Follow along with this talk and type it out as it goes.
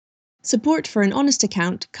Support for an honest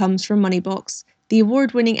account comes from Moneybox, the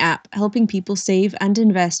award-winning app helping people save and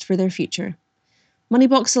invest for their future.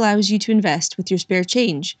 Moneybox allows you to invest with your spare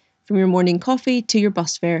change, from your morning coffee to your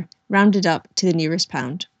bus fare, rounded up to the nearest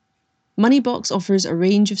pound. Moneybox offers a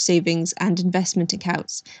range of savings and investment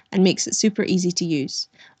accounts and makes it super easy to use.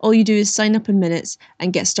 All you do is sign up in minutes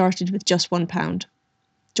and get started with just £1.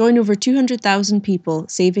 Join over 200,000 people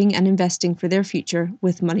saving and investing for their future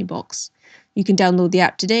with Moneybox. You can download the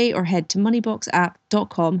app today or head to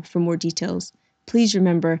moneyboxapp.com for more details. Please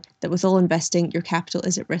remember that with all investing, your capital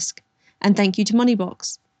is at risk. And thank you to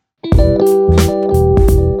Moneybox.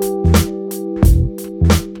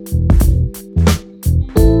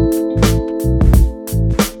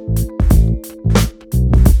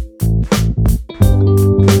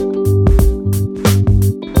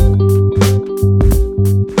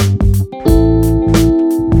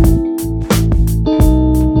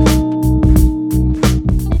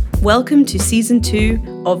 Welcome to Season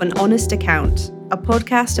 2 of An Honest Account, a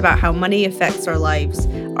podcast about how money affects our lives,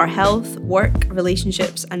 our health, work,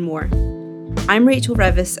 relationships, and more. I'm Rachel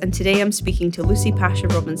Revis, and today I'm speaking to Lucy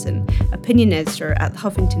Pasha-Robinson, opinion editor at the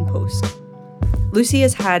Huffington Post. Lucy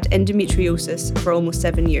has had endometriosis for almost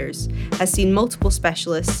 7 years, has seen multiple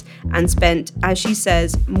specialists, and spent, as she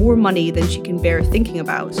says, more money than she can bear thinking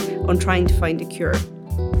about on trying to find a cure.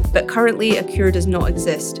 But currently, a cure does not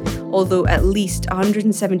exist, although at least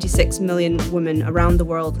 176 million women around the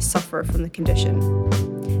world suffer from the condition.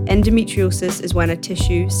 Endometriosis is when a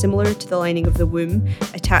tissue similar to the lining of the womb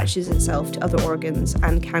attaches itself to other organs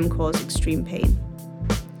and can cause extreme pain.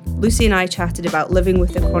 Lucy and I chatted about living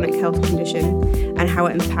with the chronic health condition and how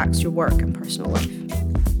it impacts your work and personal life.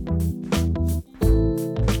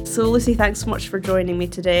 So Lucy, thanks so much for joining me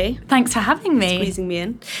today. Thanks for having me. Squeezing me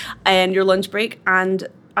in. And your lunch break. And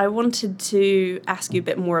I wanted to ask you a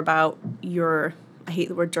bit more about your, I hate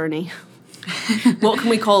the word journey. What can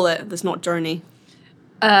we call it that's not journey?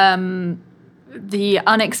 The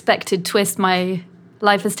unexpected twist my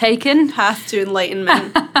life has taken. Path to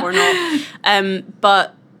enlightenment or not.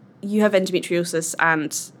 But you have endometriosis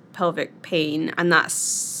and pelvic pain, and that's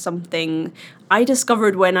something I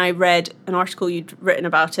discovered when I read an article you'd written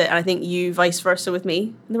about it, and I think you vice versa with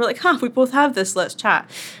me. And they were like, we both have this, let's chat.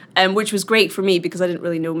 Which was great for me because I didn't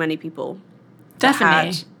really know many people that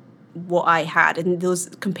had what I had. And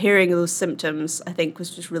comparing those symptoms, I think,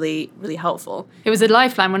 was just really, really helpful. It was a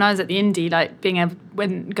lifeline when I was at the Indie,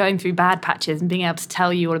 when going through bad patches and being able to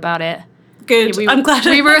tell you all about it. Good. I'm glad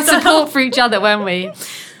we were a support for each other, weren't we?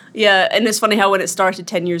 Yeah, and it's funny how when it started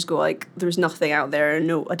 10 years ago, there was nothing out there.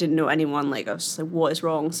 No, I didn't know anyone. I was just like, what is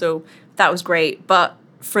wrong? So that was great. But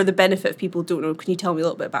for the benefit of people who don't know, can you tell me a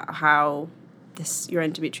little bit about how your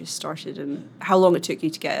endometriosis started and how long it took you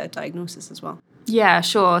to get a diagnosis as well? Yeah,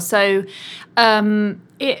 sure. So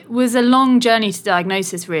it was a long journey to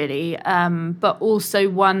diagnosis, really, but also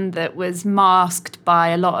one that was masked by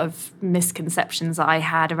a lot of misconceptions I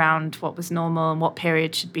had around what was normal and what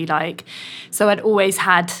period should be like. So I'd always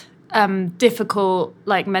had difficult,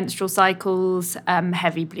 menstrual cycles,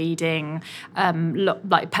 heavy bleeding,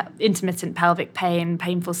 intermittent pelvic pain,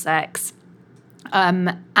 painful sex,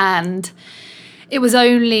 and it was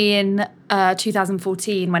only in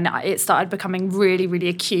 2014 when it started becoming really, really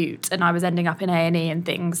acute and I was ending up in A&E and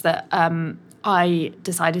things that I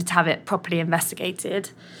decided to have it properly investigated.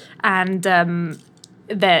 And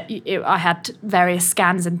I had various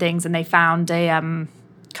scans and things, and they found a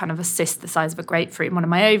kind of a cyst the size of a grapefruit in one of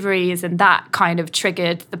my ovaries, and that kind of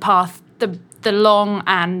triggered the path, the long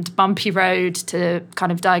and bumpy road to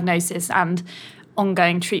kind of diagnosis and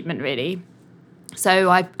ongoing treatment, really. So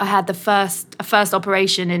I had a first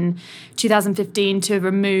operation in 2015 to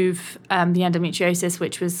remove the endometriosis,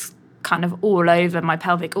 which was kind of all over my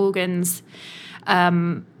pelvic organs.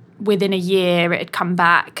 Within a year, it had come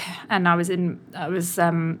back, and I was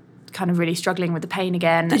kind of really struggling with the pain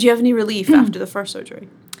again. Did you have any relief after the first surgery?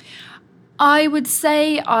 I would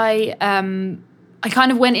say I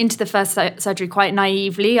kind of went into the first surgery quite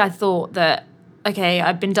naively. I thought that, okay,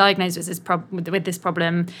 I've been diagnosed with this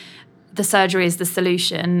problem. The surgery is the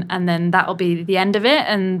solution, and then that'll be the end of it,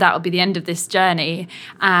 and that'll be the end of this journey.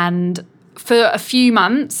 And for a few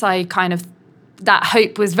months, that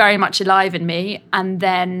hope was very much alive in me. And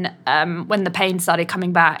then when the pain started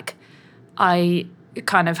coming back, I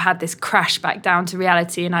kind of had this crash back down to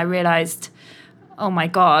reality, and I realised, oh my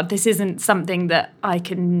God, this isn't something that they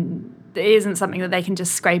can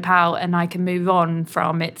just scrape out and I can move on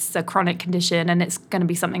from. It's a chronic condition, and it's going to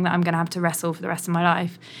be something that I'm going to have to wrestle for the rest of my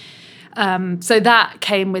life. So that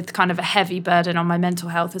came with kind of a heavy burden on my mental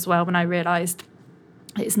health as well, when I realised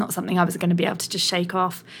it's not something I was going to be able to just shake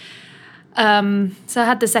off. So I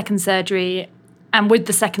had the second surgery, and with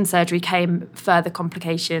the second surgery came further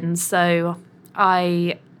complications. So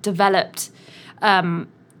I developed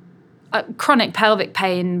chronic pelvic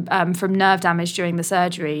pain from nerve damage during the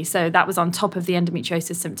surgery. So that was on top of the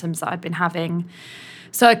endometriosis symptoms that I'd been having.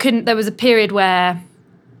 So there was a period where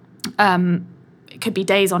it could be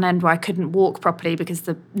days on end where I couldn't walk properly because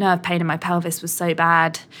the nerve pain in my pelvis was so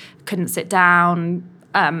bad. Couldn't sit down.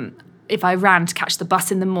 If I ran to catch the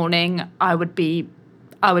bus in the morning, I would be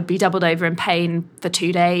doubled over in pain for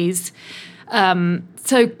 2 days.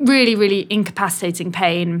 So really, really incapacitating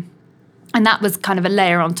pain. And that was kind of a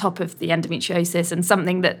layer on top of the endometriosis, and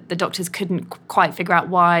something that the doctors couldn't quite figure out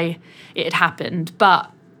why it had happened. But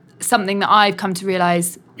something that I've come to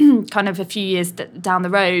realise kind of a few years down the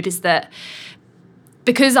road is that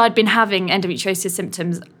because I'd been having endometriosis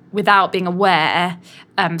symptoms without being aware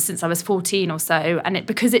since I was 14 or so, and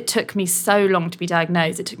because it took me so long to be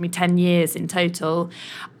diagnosed, it took me 10 years in total,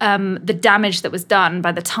 the damage that was done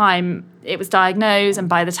by the time it was diagnosed and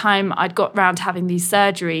by the time I'd got round to having these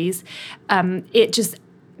surgeries,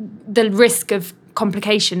 the risk of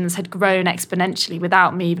complications had grown exponentially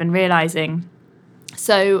without me even realising.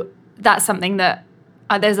 So that's something that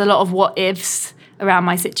there's a lot of what ifs around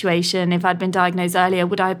my situation. If I'd been diagnosed earlier,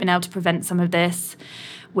 would I have been able to prevent some of this?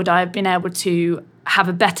 Would I have been able to have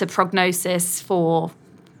a better prognosis for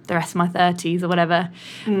the rest of my 30s or whatever?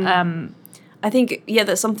 I think,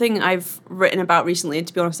 that's something I've written about recently. And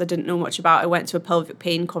to be honest, I didn't know much about. I went to a pelvic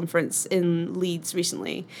pain conference in Leeds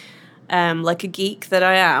recently, like a geek that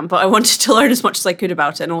I am. But I wanted to learn as much as I could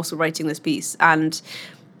about it, and also writing this piece. And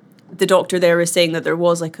the doctor there was saying that there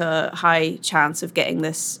was like a high chance of getting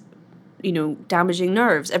this, damaging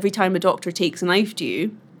nerves. Every time a doctor takes a knife to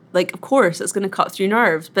you, like, of course, it's going to cut through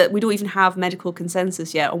nerves. But we don't even have medical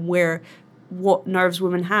consensus yet on what nerves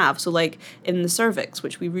women have. So like in the cervix,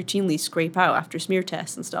 which we routinely scrape out after smear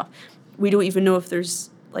tests and stuff, we don't even know if there's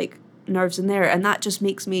like nerves in there. And that just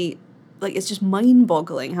makes me like, it's just mind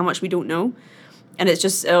boggling how much we don't know. And it's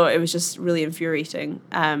just, it was just really infuriating.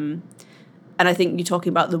 And I think you talking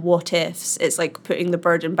about the what ifs, it's like putting the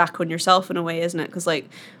burden back on yourself in a way, isn't it? Because like,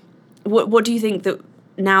 what do you think that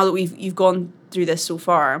now that you've gone through this so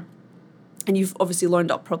far, and you've obviously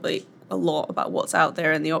learned up probably a lot about what's out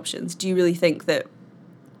there and the options, do you really think that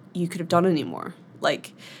you could have done any more?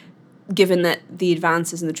 Like, given that the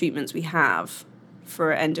advances in the treatments we have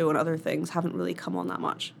for endo and other things haven't really come on that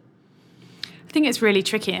much? I think it's really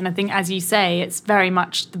tricky. And I think, as you say, it's very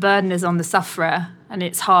much the burden is on the sufferer, and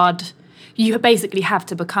it's hard. You basically have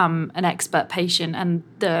to become an expert patient and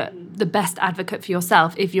the best advocate for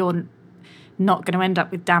yourself if you're not going to end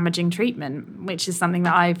up with damaging treatment, which is something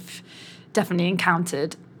that I've definitely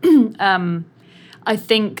encountered. I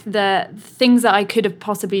think that things that I could have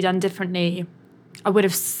possibly done differently, I would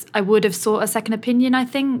have sought a second opinion. I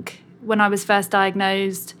think when I was first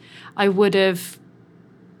diagnosed, I would have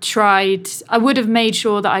made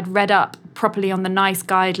sure that I'd read up properly on the NICE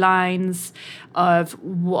guidelines of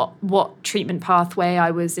what treatment pathway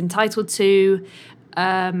I was entitled to,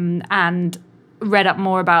 and read up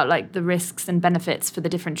more about like the risks and benefits for the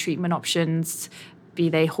different treatment options, be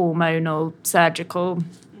they hormonal, surgical,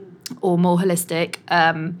 or more holistic.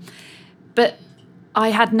 But I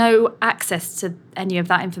had no access to any of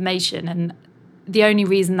that information. And the only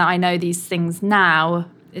reason that I know these things now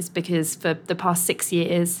is because for the past 6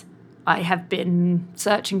 years, I have been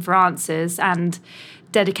searching for answers and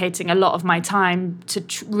dedicating a lot of my time to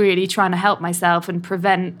really trying to help myself and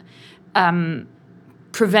prevent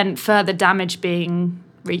further damage being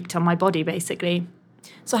wreaked on my body, basically.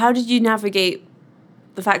 So how did you navigate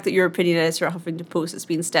the fact that your opinion editor at Huffington Post has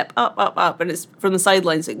been step up, up, up, and it's from the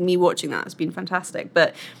sidelines, like me watching that, it's been fantastic.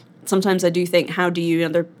 But sometimes I do think, how do you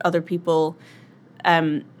and other people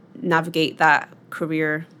navigate that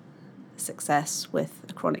career success with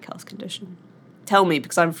a chronic health condition? Tell me,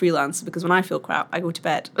 because I'm freelance, because when I feel crap, I go to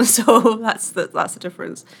bed. So that's the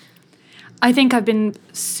difference. I think I've been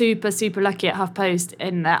super, super lucky at HuffPost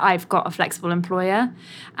in that I've got a flexible employer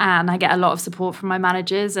and I get a lot of support from my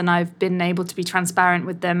managers, and I've been able to be transparent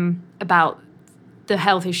with them about the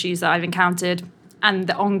health issues that I've encountered and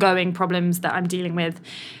the ongoing problems that I'm dealing with,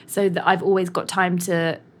 so that I've always got time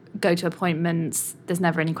to go to appointments. There's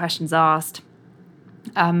never any questions asked.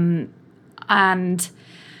 And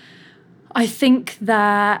I think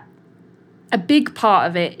that a big part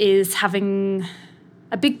of it is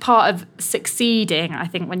a big part of succeeding, I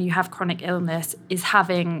think, when you have chronic illness is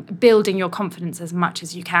building your confidence as much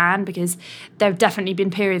as you can, because there have definitely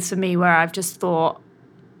been periods for me where I've just thought,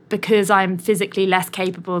 because I'm physically less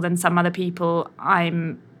capable than some other people,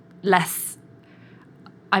 I'm less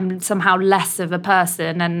I'm somehow less of a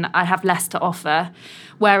person and I have less to offer.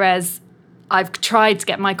 Whereas I've tried to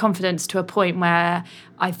get my confidence to a point where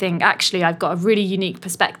I think actually I've got a really unique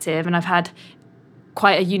perspective and I've had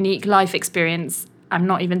quite a unique life experience. I'm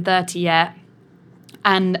not even 30 yet.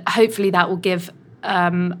 And hopefully that will give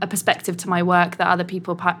a perspective to my work that other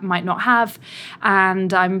people might not have.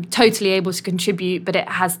 And I'm totally able to contribute, but it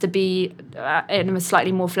has to be in a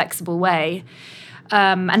slightly more flexible way.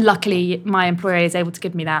 And luckily, my employer is able to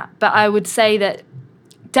give me that. But I would say that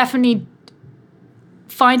definitely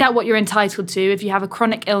find out what you're entitled to. If you have a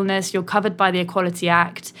chronic illness, you're covered by the Equality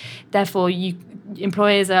Act. Therefore,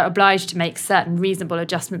 employers are obliged to make certain reasonable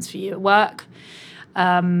adjustments for you at work.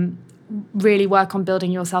 Really work on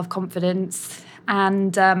building your self-confidence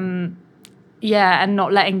and, and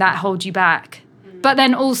not letting that hold you back. But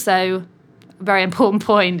then also, a very important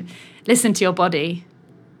point, listen to your body.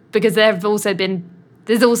 Because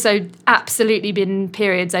there's also absolutely been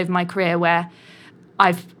periods over my career where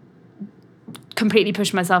I've completely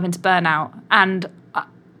pushed myself into burnout. And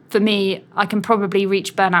for me, I can probably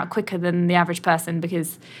reach burnout quicker than the average person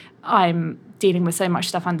because I'm dealing with so much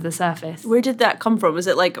stuff under the surface. Where did that come from? Is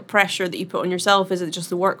it like a pressure that you put on yourself? Is it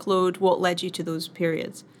just the workload? What led you to those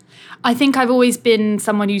periods? I think I've always been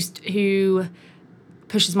someone who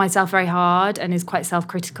pushes myself very hard and is quite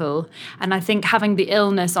self-critical. And I think having the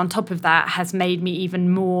illness on top of that has made me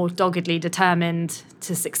even more doggedly determined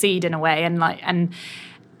to succeed in a way, and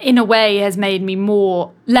in a way has made me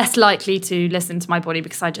less likely to listen to my body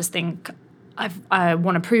because I just think I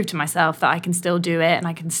want to prove to myself that I can still do it and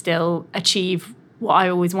I can still achieve what I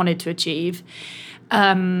always wanted to achieve.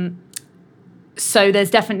 So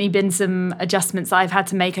there's definitely been some adjustments that I've had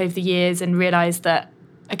to make over the years and realised that,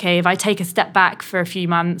 okay, if I take a step back for a few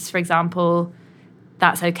months, for example,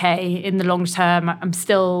 that's okay. In the long term, I'm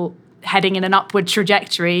still heading in an upward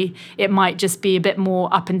trajectory. It might just be a bit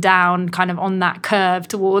more up and down, kind of on that curve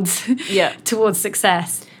towards towards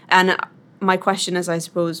success. And my question is, I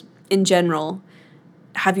suppose, in general,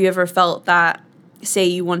 have you ever felt that, say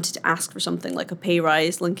you wanted to ask for something like a pay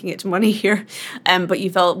rise, linking it to money here, but you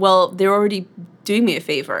felt, well, they're already doing me a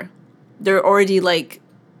favour. They're already like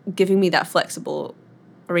giving me that flexible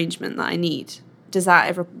arrangement that I need. Does that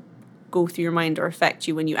ever go through your mind or affect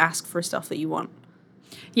you when you ask for stuff that you want?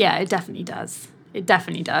 Yeah, it definitely does. It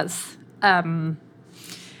definitely does. And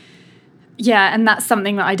that's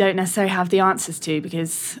something that I don't necessarily have the answers to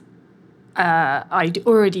because I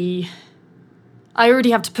already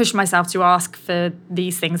have to push myself to ask for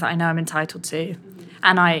these things that I know I'm entitled to.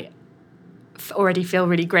 And I already feel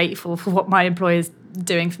really grateful for what my employer's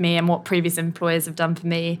doing for me and what previous employers have done for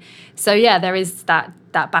me. So yeah, there is that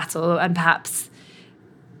battle, and perhaps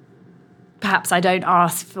I don't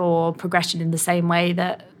ask for progression in the same way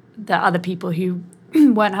that other people who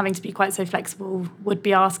weren't having to be quite so flexible would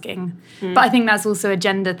be asking. But I think that's also a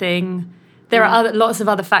gender thing. There are lots of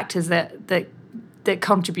other factors that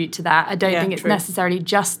contribute to that. I don't think it's necessarily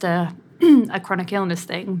just a chronic illness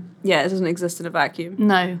thing. Yeah, it doesn't exist in a vacuum.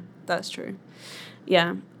 No. That's true.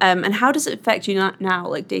 Yeah. And how does it affect you now,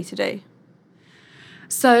 like day to day?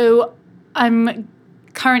 So I'm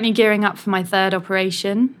currently gearing up for my third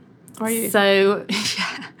operation. Are you? So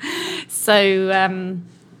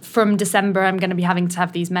from December, I'm going to be having to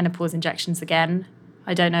have these menopause injections again.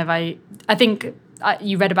 I don't know if I think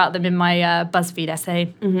you read about them in my BuzzFeed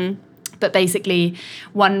essay. Mm-hmm. But basically,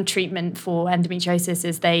 one treatment for endometriosis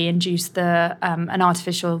is they induce an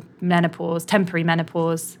artificial menopause, temporary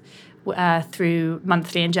menopause, through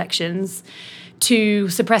monthly injections to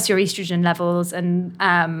suppress your estrogen levels, and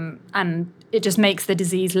it just makes the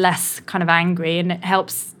disease less kind of angry, and it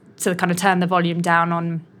helps to kind of turn the volume down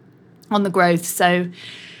on the growth. So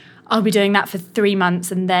I'll be doing that for 3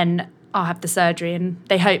 months, and then I'll have the surgery, and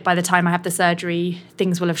they hope by the time I have the surgery,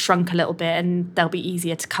 things will have shrunk a little bit and they'll be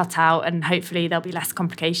easier to cut out, and hopefully there'll be less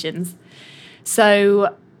complications.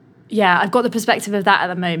 So yeah, I've got the perspective of that at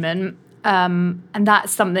the moment. And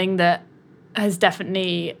that's something that has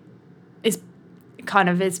definitely is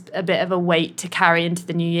a bit of a weight to carry into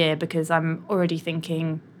the new year, because I'm already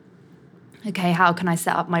thinking, okay, how can I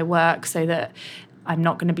set up my work so that I'm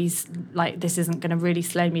not going to be like, this isn't going to really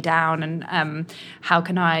slow me down, and how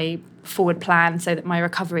can I forward plan so that my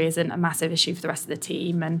recovery isn't a massive issue for the rest of the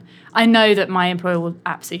team. And I know that my employer will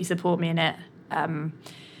absolutely support me in it.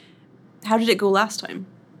 How did it go last time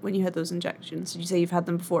when you had those injections? Did you say you've had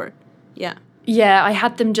them before? Yeah, I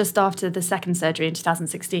had them just after the second surgery in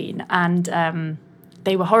 2016, and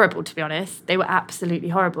they were horrible, to be honest. They were absolutely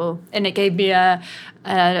horrible. And it gave me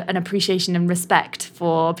an appreciation and respect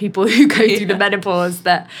for people who go through the menopause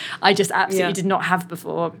that I just absolutely did not have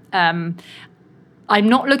before. I'm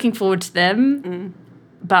not looking forward to them,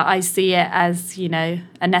 but I see it as, you know,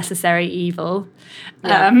 a necessary evil.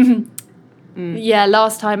 Yeah. Yeah,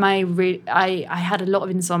 last time I had a lot of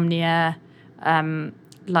insomnia,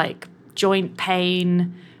 like joint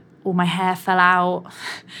pain, all my hair fell out,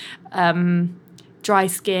 dry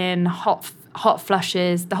skin, hot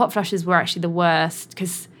flushes. The hot flushes were actually the worst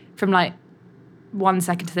because from like 1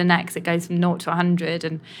 second to the next, it goes from 0 to 100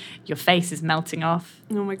 and your face is melting off.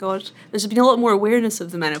 Oh my God. There's been a lot more awareness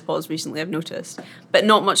of the menopause recently, I've noticed, but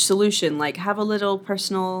not much solution. Like, have a little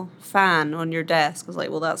personal fan on your desk. I was like,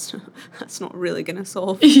 well, that's not really going to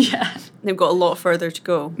solve. Yeah. They've got a lot further to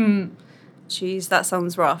go. Jeez, that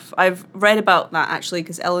sounds rough. I've read about that actually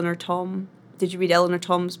because Eleanor Tom, did you read Eleanor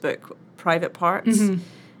Tom's book, Private Parts? And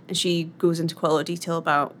she goes into quite a lot of detail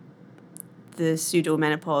about the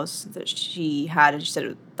pseudo-menopause that she had, and she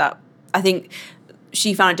said that I think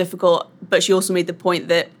she found it difficult, but she also made the point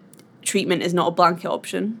that treatment is not a blanket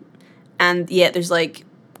option, and yet there's like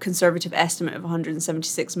conservative estimate of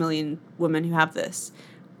 176 million women who have this,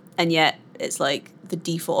 and yet it's like the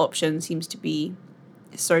default option seems to be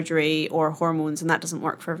surgery or hormones, and that doesn't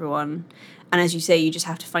work for everyone. And as you say, you just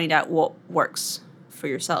have to find out what works for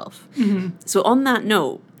yourself. So on that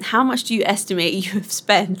note, how much do you estimate you have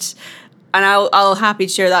spent? And I'll happy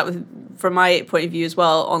to share that from my point of view as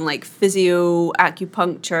well, on like physio,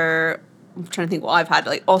 acupuncture. I'm trying to think what I've had,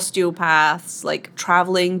 like osteopaths, like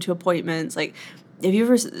traveling to appointments. Like, have you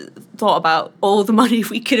ever thought about all the money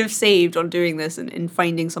we could have saved on doing this and in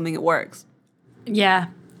finding something that works? Yeah.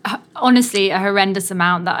 Honestly, a horrendous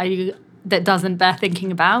amount that doesn't bear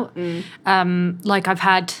thinking about. Like I've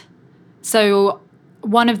had, so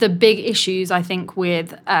one of the big issues I think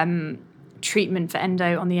with treatment for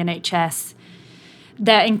endo on the NHS,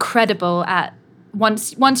 they're incredible at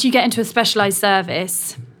once you get into a specialised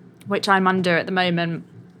service, which I'm under at the moment.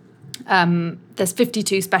 There's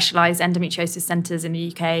 52 specialised endometriosis centres in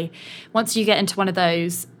the UK. Once you get into one of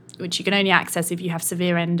those, which you can only access if you have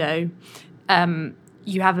severe endo,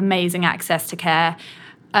 you have amazing access to care,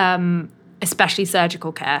 especially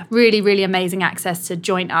surgical care. Really, really amazing access to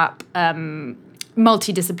joint up,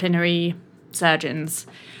 multidisciplinary surgeons.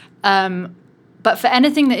 But for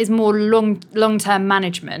anything that is more long-term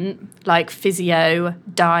management, like physio,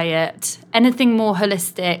 diet, anything more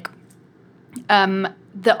holistic,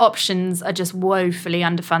 the options are just woefully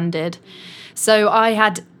underfunded. So I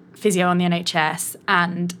had physio on the NHS,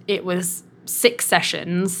 and it was 6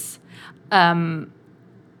 sessions, and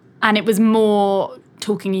it was more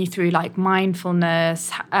talking you through like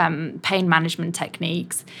mindfulness, pain management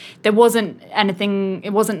techniques. There wasn't anything,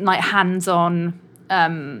 it wasn't like hands-on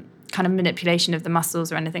kind of manipulation of the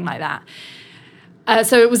muscles or anything like that.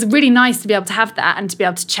 So it was really nice to be able to have that and to be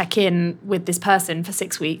able to check in with this person for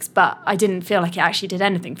 6 weeks, but I didn't feel like it actually did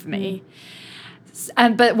anything for me.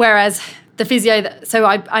 But whereas the physio, so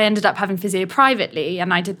I ended up having physio privately,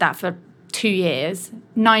 and I did that for 2 years,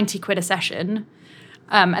 90 quid a session.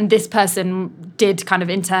 And this person did kind of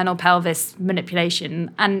internal pelvis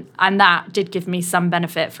manipulation, and that did give me some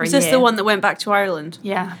benefit for a year. Is this the one that went back to Ireland?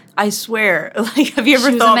 Yeah. I swear. Like, have you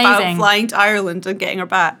ever thought about flying to Ireland and getting her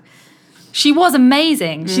back? She was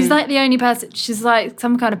amazing. She's like the only person, she's like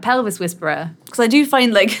some kind of pelvis whisperer. Because I do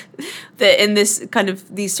find like that in this kind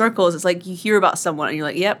of these circles, it's like you hear about someone and you're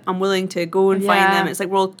like, yep, I'm willing to go and find them. It's like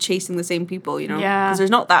we're all chasing the same people, you know? Yeah. Because there's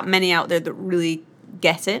not that many out there that really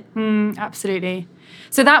get it. Absolutely.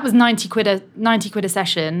 So that was 90 quid a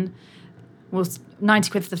session. Well, 90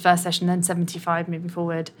 quid for the first session, then 75 moving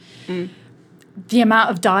forward. The amount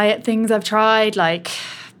of diet things I've tried, like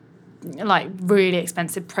really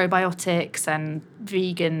expensive probiotics and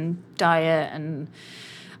vegan diet,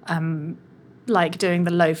 and like doing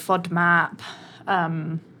the low FODMAP.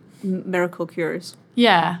 Miracle cures.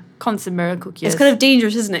 Yeah, constant miracle cures. It's kind of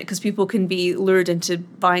dangerous, isn't it? Because people can be lured into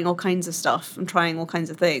buying all kinds of stuff and trying all kinds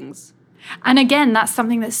of things. And again, that's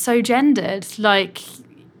something that's so gendered. Like,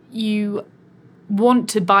 you want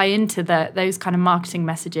to buy into those kind of marketing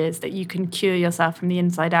messages that you can cure yourself from the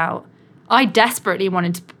inside out. I desperately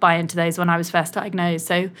wanted to buy into those when I was first diagnosed.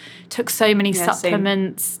 So took so many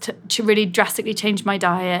supplements to really drastically change my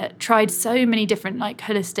diet, tried so many different like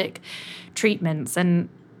holistic treatments, and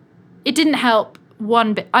it didn't help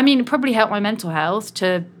one bit. I mean, it probably helped my mental health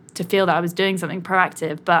to feel that I was doing something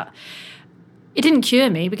proactive, but it didn't cure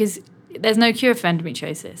me because there's no cure for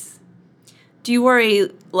endometriosis. Do you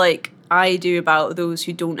worry, like I do, about those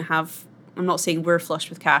who don't have, I'm not saying we're flush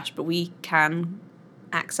with cash, but we can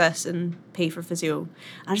access and pay for physio?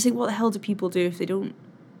 I just think, what the hell do people do if they don't?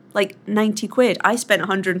 Like 90 quid. I spent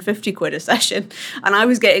 150 quid a session and I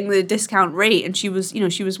was getting the discount rate, and she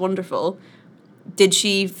was wonderful. Did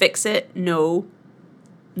she fix it? No.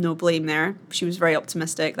 no blame there. She was very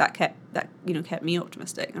optimistic. That kept me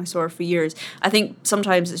optimistic. And I saw her for years. I think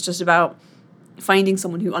sometimes it's just about finding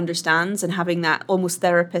someone who understands and having that almost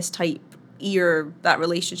therapist type ear, that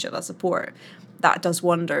relationship, that support, that does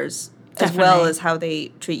wonders. Definitely. As well as how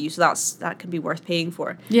they treat you. So that can be worth paying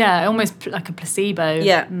for. Yeah, almost like a placebo.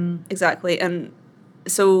 Yeah, exactly. And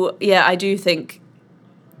so, yeah, I do think,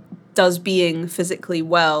 does being physically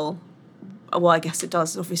well, I guess it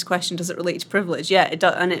does. Obvious question, does it relate to privilege? Yeah, it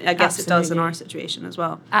does. And I guess Absolutely. It does in our situation as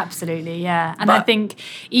well. Absolutely, yeah. And I think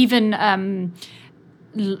even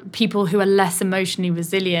people who are less emotionally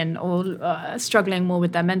resilient or struggling more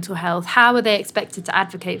with their mental health, how are they expected to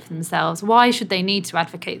advocate for themselves? Why should they need to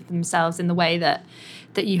advocate for themselves in the way that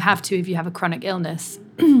you have to if you have a chronic illness?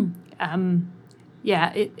 The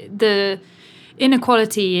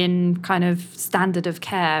inequality in kind of standard of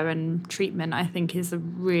care and treatment, I think, is a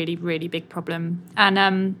really, really big problem.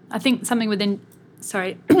 And I think something with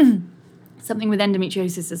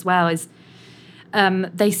endometriosis as well is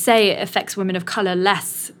they say it affects women of colour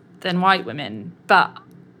less than white women, but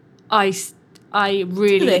I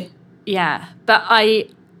really, but I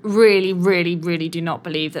really, really, really do not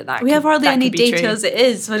believe that we have hardly any data as it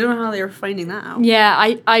is, so I don't know how they're finding that out. Yeah,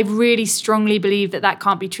 I really strongly believe that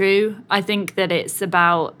can't be true. I think that it's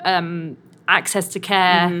about access to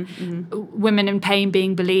care, women in pain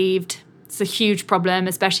being believed. It's a huge problem,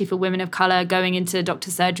 especially for women of colour going into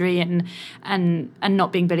doctor's surgery and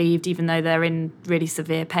not being believed, even though they're in really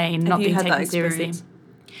severe pain, not being taken seriously.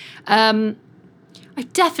 I've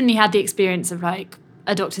definitely had the experience of like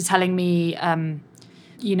a doctor telling me,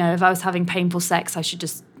 if I was having painful sex, I should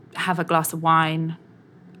just have a glass of wine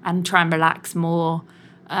and try and relax more.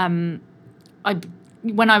 When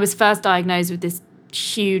I was first diagnosed with this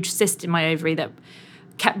huge cyst in my ovary that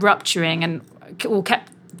kept rupturing or kept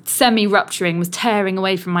semi-rupturing, was tearing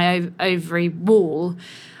away from my ovary wall.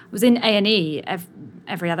 I was in A&E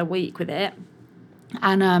every other week with it.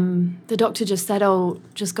 And the doctor just said,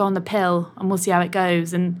 just go on the pill and we'll see how it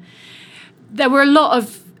goes. And there were a lot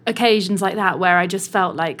of occasions like that where I just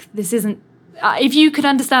felt like this isn't... if you could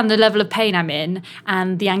understand the level of pain I'm in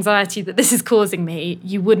and the anxiety that this is causing me,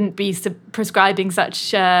 you wouldn't be prescribing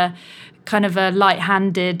such kind of a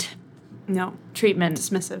light-handed... treatment.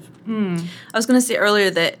 Dismissive. I was going to say earlier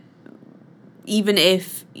that even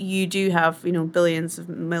if you do have, billions of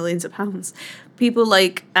millions of pounds, people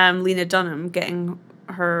like Lena Dunham getting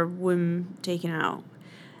her womb taken out,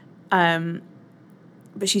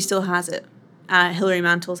 but she still has it. Hilary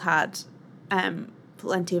Mantle's had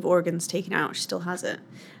plenty of organs taken out. She still has it.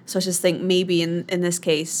 So I just think maybe in this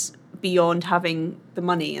case, beyond having the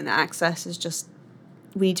money and the access, is just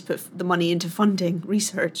we need to put the money into funding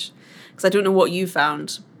research. Because I don't know what you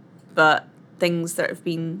found, but things that have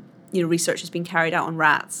been, research has been carried out on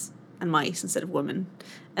rats and mice instead of women,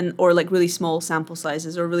 or like really small sample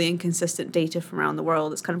sizes or really inconsistent data from around the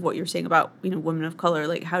world. It's kind of what you're saying about, women of colour.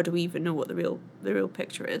 Like, how do we even know what the real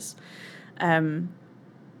picture is?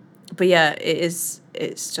 But yeah, it's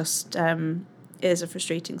just, it is a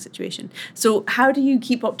frustrating situation. So how do you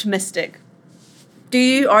keep optimistic?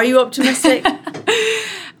 Are you optimistic?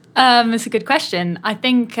 It's a good question. I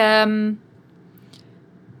think... or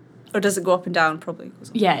does it go up and down? Probably.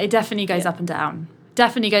 Yeah, it definitely goes up and down.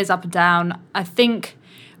 Definitely goes up and down. I think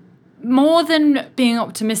more than being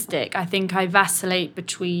optimistic, I think I vacillate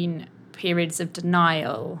between periods of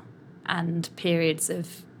denial and periods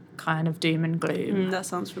of kind of doom and gloom. That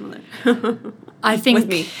sounds familiar. I think... With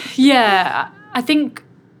me. Yeah. I think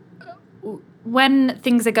when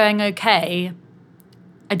things are going okay,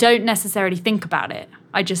 I don't necessarily think about it.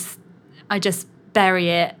 I just bury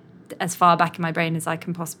it as far back in my brain as I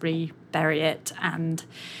can possibly bury it and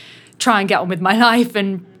try and get on with my life,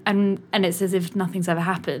 and it's as if nothing's ever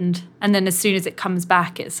happened. And then as soon as it comes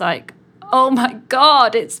back, it's like, oh my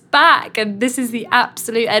God, it's back, and this is the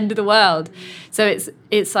absolute end of the world. So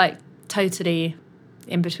it's like totally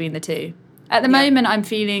in between the two. At the moment, I'm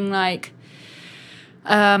feeling like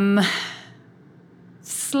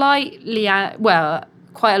slightly,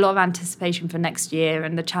 quite a lot of anticipation for next year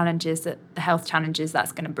and the health challenges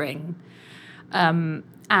that's going to bring,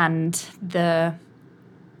 and the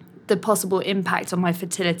possible impact on my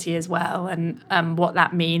fertility as well, and what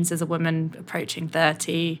that means as a woman approaching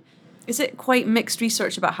 30. Is it quite mixed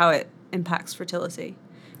research about how it impacts fertility?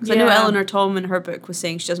 Because I know Eleanor Tom in her book was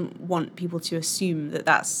saying she doesn't want people to assume that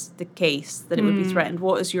that's the case, that it would be threatened.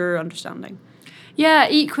 What is your understanding? Yeah,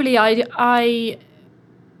 equally, I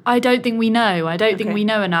don't think we know. I don't think we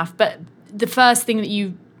know enough. But the first thing that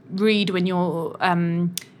you read when you're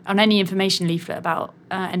on any information leaflet about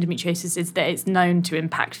endometriosis is that it's known to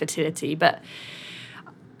impact fertility.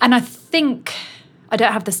 And I think I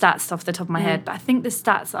don't have the stats off the top of my head, but I think the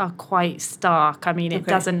stats are quite stark. I mean, it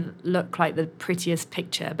doesn't look like the prettiest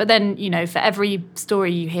picture. But then, you know, for every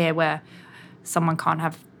story you hear where someone can't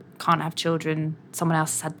have children, someone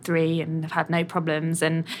else has had 3 and have had no problems,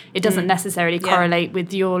 and it doesn't necessarily correlate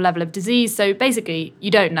with your level of disease. So basically,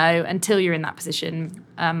 you don't know until you're in that position.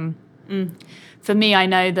 For me, I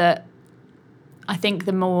know that I think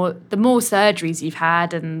the more surgeries you've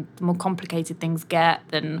had and the more complicated things get,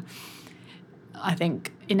 then I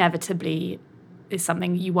think inevitably is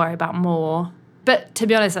something you worry about more. But to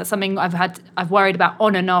be honest, that's something I've worried about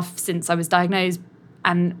on and off since I was diagnosed,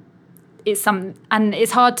 and it's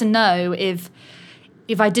hard to know if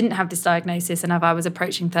I didn't have this diagnosis and if I was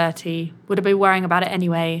approaching 30, would I be worrying about it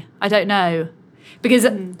anyway? I don't know. Because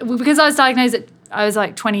I was diagnosed I was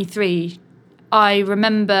like 23, I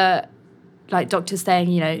remember like doctors saying,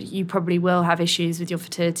 you know, you probably will have issues with your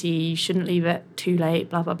fertility, you shouldn't leave it too late,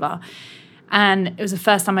 blah, blah, blah. And it was the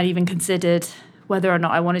first time I'd even considered whether or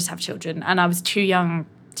not I wanted to have children. And I was too young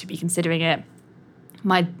to be considering it.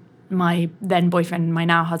 My then boyfriend, my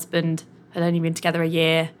now husband, had only been together a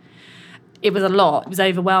year. It was a lot. It was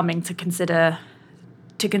overwhelming to consider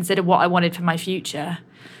what I wanted for my future.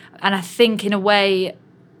 And I think in a way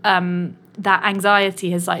that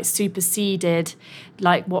anxiety has like superseded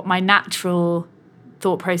like what my natural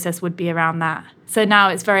thought process would be around that. So now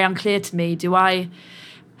it's very unclear to me, do I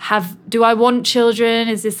want children?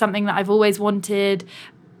 Is this something that I've always wanted?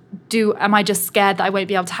 Am I just scared that I won't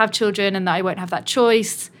be able to have children and that I won't have that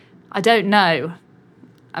choice? I don't know.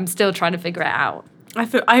 I'm still trying to figure it out.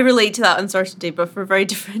 I relate to that uncertainty, but for very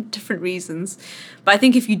different reasons. But I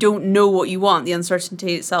think if you don't know what you want, the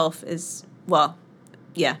uncertainty itself is, well,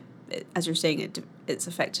 yeah, as you're saying, it's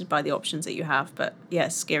affected by the options that you have. But yeah,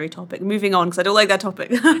 scary topic. Moving on, because I don't like that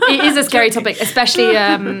topic. It is a scary topic, especially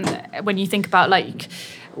when you think about like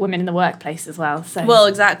women in the workplace as well. So. Well,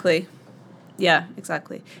 exactly. Yeah,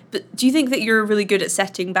 exactly. But do you think that you're really good at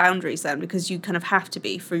setting boundaries then? Because you kind of have to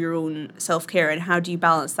be for your own self-care. And how do you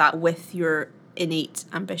balance that with your innate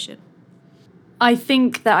ambition? I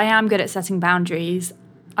think that I am good at setting boundaries.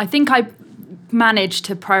 I think I manage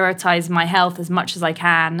to prioritise my health as much as I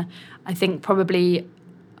can. I think probably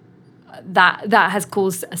that has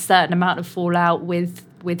caused a certain amount of fallout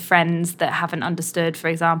with friends that haven't understood, for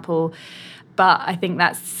example. But I think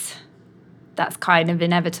that's kind of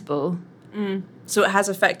inevitable. So it has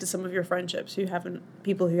affected some of your friendships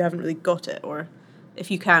people who haven't really got it, or if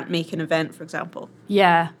you can't make an event, for example.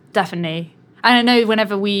 Yeah, definitely. And I know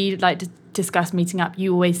whenever we like to discuss meeting up,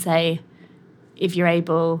 you always say, if you're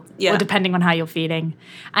able, or depending on how you're feeling.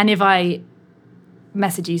 And if I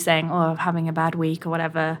message you saying, I'm having a bad week or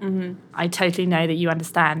whatever, I totally know that you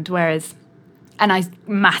understand. And I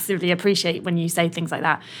massively appreciate when you say things like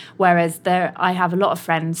that. Whereas I have a lot of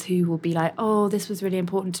friends who will be like, this was really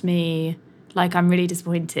important to me. Like, I'm really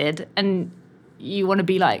disappointed. And you want to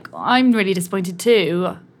be like, I'm really disappointed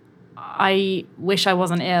too. I wish I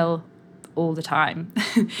wasn't ill all the time.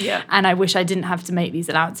 Yeah. And I wish I didn't have to make these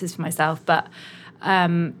allowances for myself. But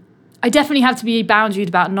I definitely have to be boundaried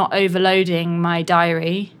about not overloading my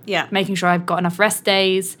diary. Yeah. Making sure I've got enough rest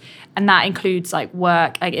days. And that includes like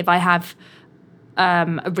work. Like if I have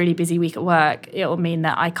a really busy week at work, it will mean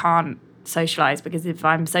that I can't socialise, because if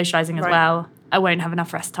I'm socialising as well, I won't have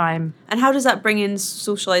enough rest time. And how does that bring in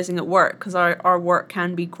socialising at work? Because our work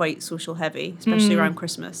can be quite social heavy, especially around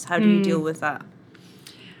Christmas. How do you deal with that?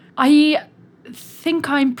 I think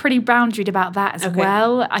I'm pretty boundaried about that as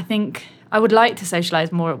well. I think I would like to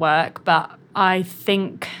socialise more at work, but I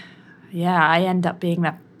think, I end up being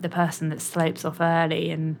the person that slopes off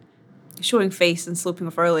early. And showing face and sloping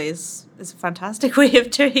off early is a fantastic way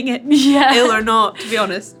of doing it, ill or not, to be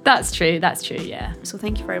honest. That's true, yeah. So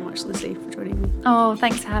thank you very much, Lizzie, for joining me. Oh,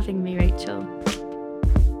 thanks for having me, Rachel.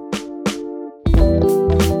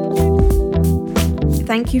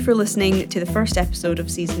 Thank you for listening to the first episode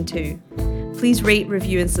of Season 2. Please rate,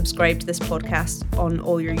 review and subscribe to this podcast on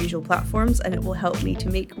all your usual platforms, and it will help me to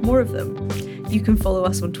make more of them. You can follow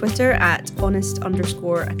us on Twitter at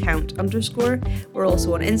honest_account_. We're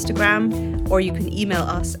also on Instagram, or you can email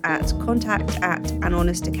us at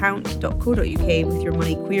contact@anhonestaccount.co.uk with your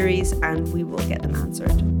money queries, and we will get them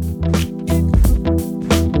answered.